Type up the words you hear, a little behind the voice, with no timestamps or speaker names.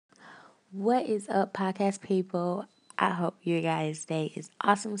What is up, podcast people? I hope your guys' day is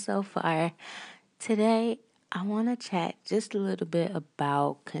awesome so far. Today, I want to chat just a little bit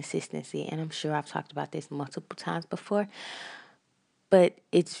about consistency, and I'm sure I've talked about this multiple times before, but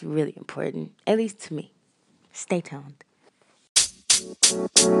it's really important, at least to me. Stay tuned.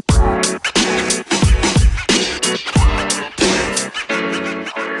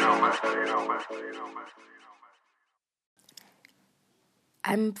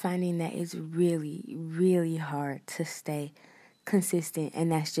 I'm finding that it's really, really hard to stay consistent,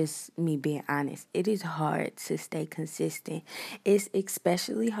 and that's just me being honest. It is hard to stay consistent. It's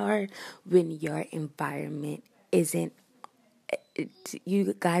especially hard when your environment isn't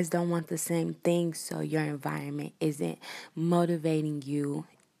you guys don't want the same thing, so your environment isn't motivating you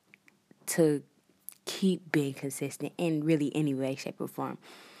to keep being consistent in really any way, shape, or form.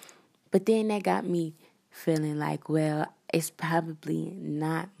 But then that got me feeling like, well, it's probably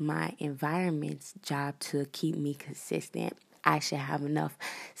not my environment's job to keep me consistent. I should have enough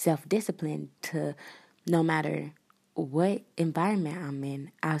self-discipline to, no matter what environment I'm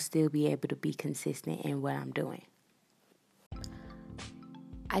in, I'll still be able to be consistent in what I'm doing.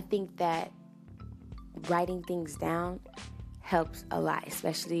 I think that writing things down helps a lot,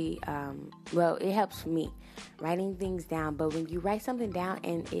 especially, it helps for me, writing things down. But when you write something down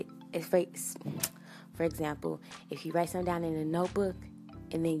and it's for example, if you write something down in a notebook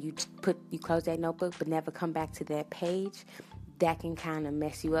and then you close that notebook but never come back to that page, that can kind of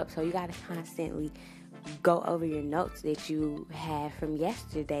mess you up. So you got to constantly go over your notes that you have from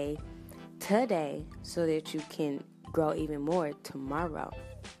yesterday today so that you can grow even more tomorrow.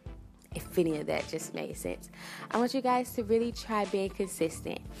 If any of that just made sense. I want you guys to really try being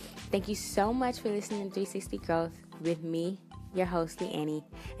consistent. Thank you so much for listening to 360 Growth with me, your host, Annie,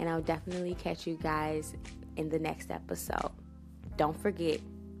 and I'll definitely catch you guys in the next episode. Don't forget,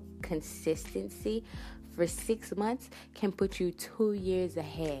 consistency for 6 months can put you 2 years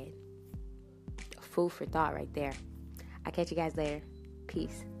ahead. Food for thought right there. I'll catch you guys later.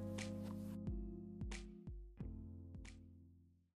 Peace.